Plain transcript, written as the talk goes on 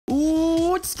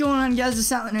What's going on, guys? It's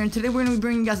Silent here, and today we're going to be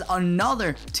bringing you guys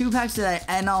another 2-packs today.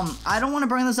 And I don't want to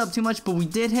bring this up too much, but we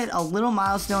did hit a little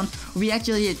milestone. We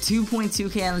actually hit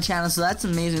 2.2k on the channel, so that's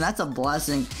amazing. That's a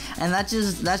blessing, and that's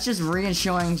just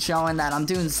reassuring, showing that I'm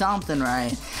doing something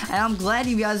right. And I'm glad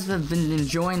you guys have been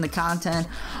enjoying the content.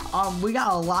 We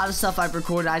got a lot of stuff I've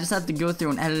recorded. I just have to go through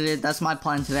and edit it. That's my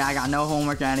plan today. I got no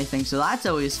homework or anything, so that's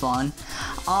always fun.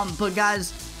 But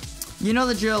guys, you know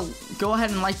the drill. Go ahead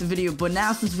and like the video. But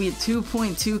now, since we hit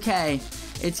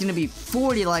 2.2k, it's gonna be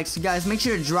 40 likes. So guys, make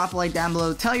sure to drop a like down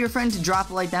below. Tell your friends to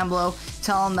drop a like down below.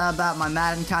 Tell them about my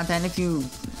Madden content. If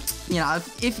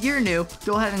you're new,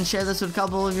 go ahead and share this with a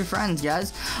couple of your friends,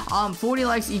 guys. 40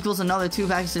 likes equals another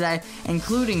 2-packs today,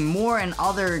 including more and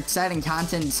other exciting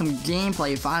content, some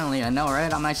gameplay. Finally, I know,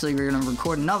 right? We're gonna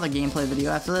record another gameplay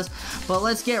video after this. But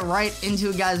let's get right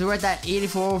into it, guys. We're at that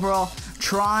 84 overall,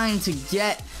 trying to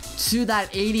get to that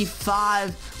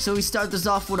 85. So we start this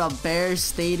off with a Bears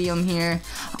stadium here.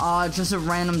 Just a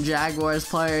random Jaguars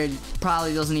player,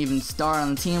 probably doesn't even start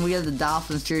on the team. We have the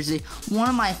Dolphins jersey, one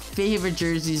of my favorite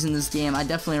jerseys in this game. I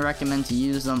definitely recommend to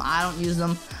use them. I don't use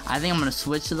them. I think I'm gonna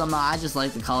switch to them. I just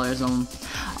like the colors of them.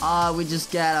 We just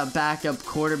get a backup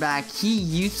quarterback. He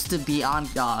used to be on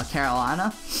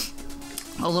Carolina.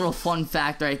 A little fun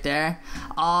fact right there.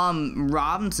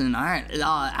 Robinson, alright,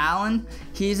 Allen,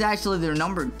 he's actually their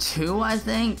number 2, I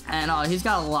think, and he's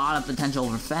got a lot of potential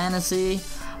for fantasy.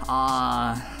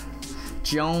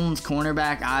 Jones,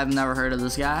 cornerback, I've never heard of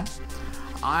this guy.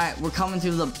 Alright, we're coming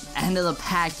to the end of the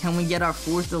pack. Can we get our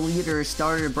 4th elite or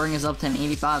starter to bring us up to an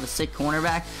 85, a sick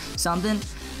cornerback, something?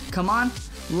 Come on,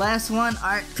 last one.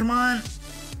 Alright, come on.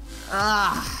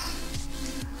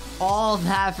 All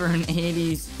that for an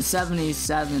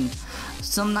 77.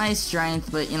 Some nice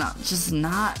strength, but just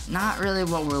not really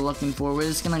what we're looking for. We're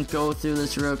just gonna go through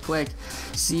this real quick,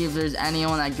 see if there's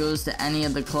anyone that goes to any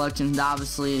of the collections.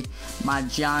 Obviously, my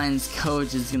Giants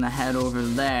coach is gonna head over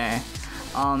there.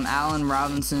 Allen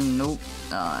Robinson, nope.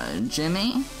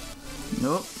 Jimmy,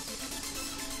 nope.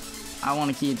 I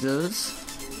want to keep those.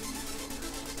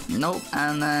 Nope.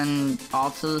 And then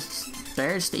off to the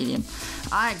Bears stadium.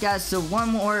 Alright, guys, so one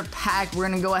more pack. We're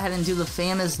gonna go ahead and do the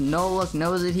famous no look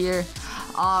knows it here.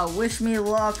 Wish me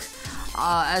luck.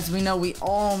 As we know, we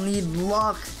all need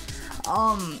luck.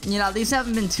 These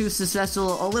haven't been too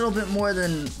successful, a little bit more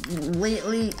than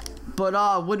lately, but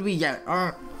what do we get?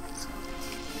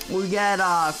 We get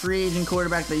free agent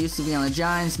quarterback that used to be on the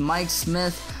Giants, Mike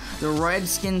Smith. The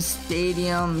Redskins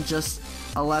stadium, just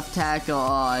a left tackle.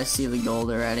 I see the gold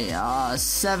already.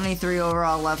 73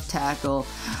 overall left tackle.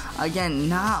 Again,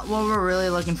 not what we're really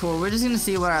looking for. We're just gonna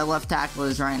see what our left tackle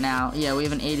is right now. Yeah, we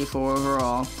have an 84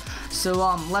 overall. So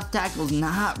left tackle is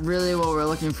not really what we're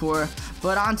looking for.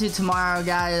 But on to tomorrow,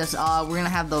 guys. We're gonna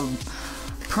have the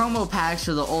promo packs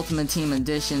for the Ultimate Team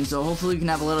Edition, so hopefully we can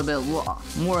have a little bit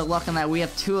more luck on that. We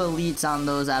have 2 elites on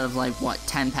those out of like, what,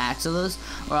 10 packs of those?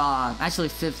 Or actually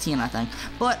 15, I think.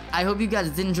 But I hope you guys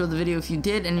did enjoy the video. If you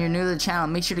did and you're new to the channel,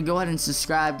 make sure to go ahead and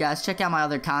subscribe, guys. Check out my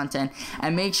other content,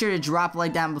 and make sure to drop a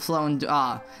like down below,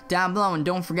 and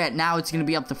don't forget, now it's gonna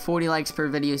be up to 40 likes per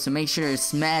video, so make sure to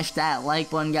smash that like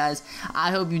button, guys.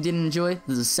 I hope you did enjoy.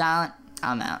 This is Silent.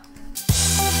 I'm out.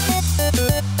 We'll be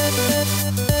right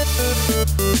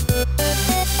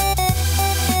back.